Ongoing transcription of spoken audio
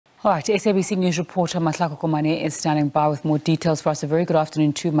All right, SABC News reporter Mahlako Komane is standing by with more details for us. A very good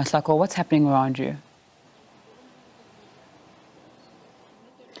afternoon to Mahlako. What's happening around you?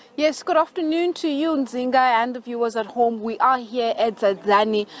 Yes, good afternoon to you, Nzinga, and the viewers at home. We are here at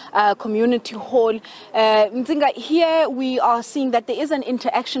Zani Community Hall. Nzinga, here we are seeing that there is an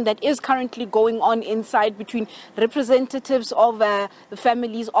interaction that is currently going on inside between representatives of the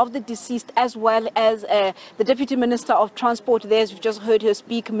families of the deceased as well as the Deputy Minister of Transport there, as you've just heard her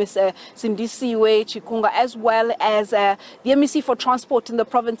speak, Ms. Sindisiwe Chikunga, as well as the MEC for Transport in the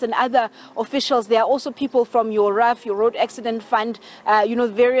province and other officials. There are also people from your RAF, your Road Accident Fund,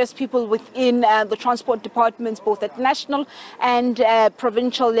 various people within the transport departments, both at national and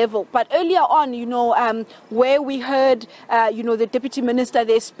provincial level. But earlier on, where we heard, the Deputy Minister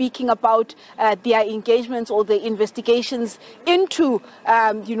there speaking about their engagements or the investigations into,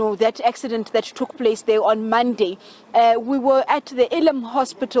 that accident that took place there on Monday. We were at the Elam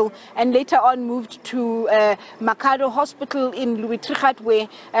Hospital and later on moved to Mahlako Hospital in Louis Trichardt, where,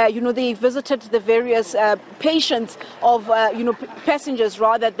 they visited the various patients of, passengers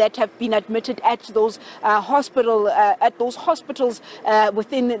rather that have been admitted at those hospitals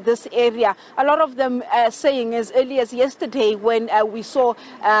within this area. A lot of them saying as early as yesterday when we saw,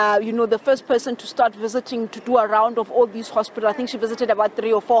 the first person to start visiting to do a round of all these hospitals. I think she visited about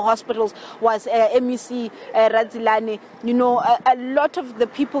 3 or 4 hospitals, was MEC Radzilane. A lot of the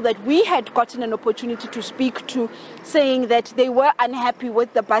people that we had gotten an opportunity to speak to saying that they were unhappy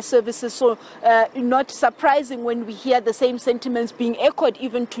with the bus services. So not surprising when we hear the same sentiments being echoed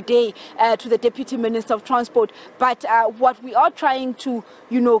even today to the Deputy Minister of Transport. But what we are trying to,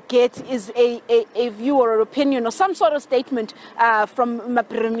 get is a view or an opinion or some sort of statement from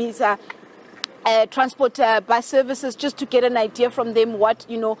Mapremi's transport bus services, just to get an idea from them what,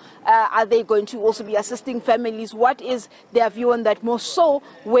 are they going to also be assisting families? What is their view on that? More so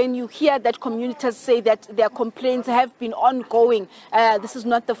when you hear that commuters say that their complaints have been ongoing. This is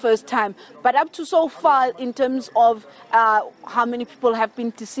not the first time. But up to so far, in terms of how many people have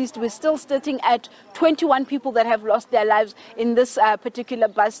been deceased, we're still sitting at 21 people that have lost their lives in this particular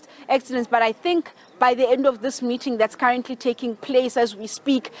bus accidents. But I think by the end of this meeting that's currently taking place as we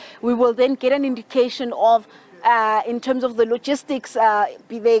speak, we will then get an indication of, in terms of the logistics,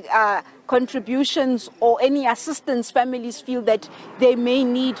 be they contributions or any assistance families feel that they may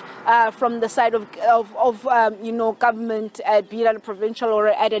need from the side of government, be it at a provincial or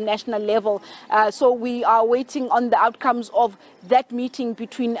at a national level. So we are waiting on the outcomes of that meeting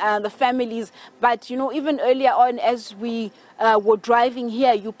between the families. But, even earlier on as we were driving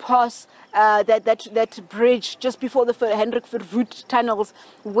here, you pass that bridge just before the Hendrik Verwoerd tunnels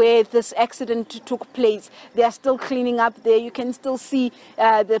where this accident took place. They are still cleaning up there. You can still see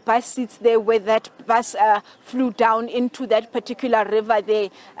the bus seats there where that bus flew down into that particular river there,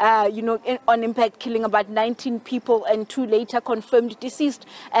 on impact, killing about 19 people and 2 later confirmed deceased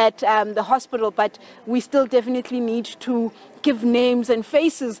at the hospital. But we still definitely need to give names and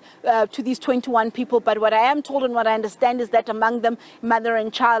faces to these 21 people. But what I am told and what I understand is that among them, mother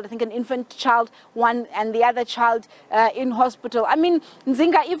and child, I think an infant child, one, and the other child in hospital. I mean,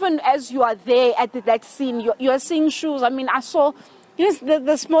 Nzinga, even as you are there at that scene, you are seeing shoes. I mean, I saw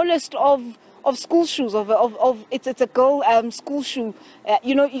the smallest of school shoes, it's a girl school shoe.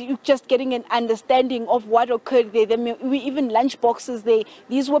 You're just getting an understanding of what occurred there. Even lunch boxes there.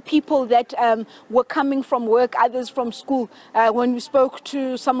 These were people that were coming from work, others from school. When we spoke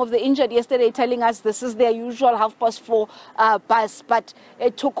to some of the injured yesterday, telling us this is their usual 4:30 bus, but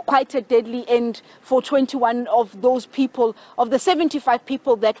it took quite a deadly end for 21 of those people, of the 75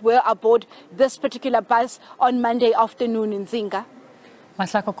 people that were aboard this particular bus on Monday afternoon in Zinga.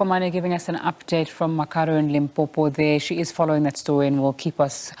 Mahlako Komane giving us an update from Mahlako and Limpopo there. She is following that story and will keep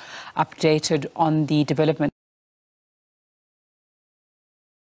us updated on the development.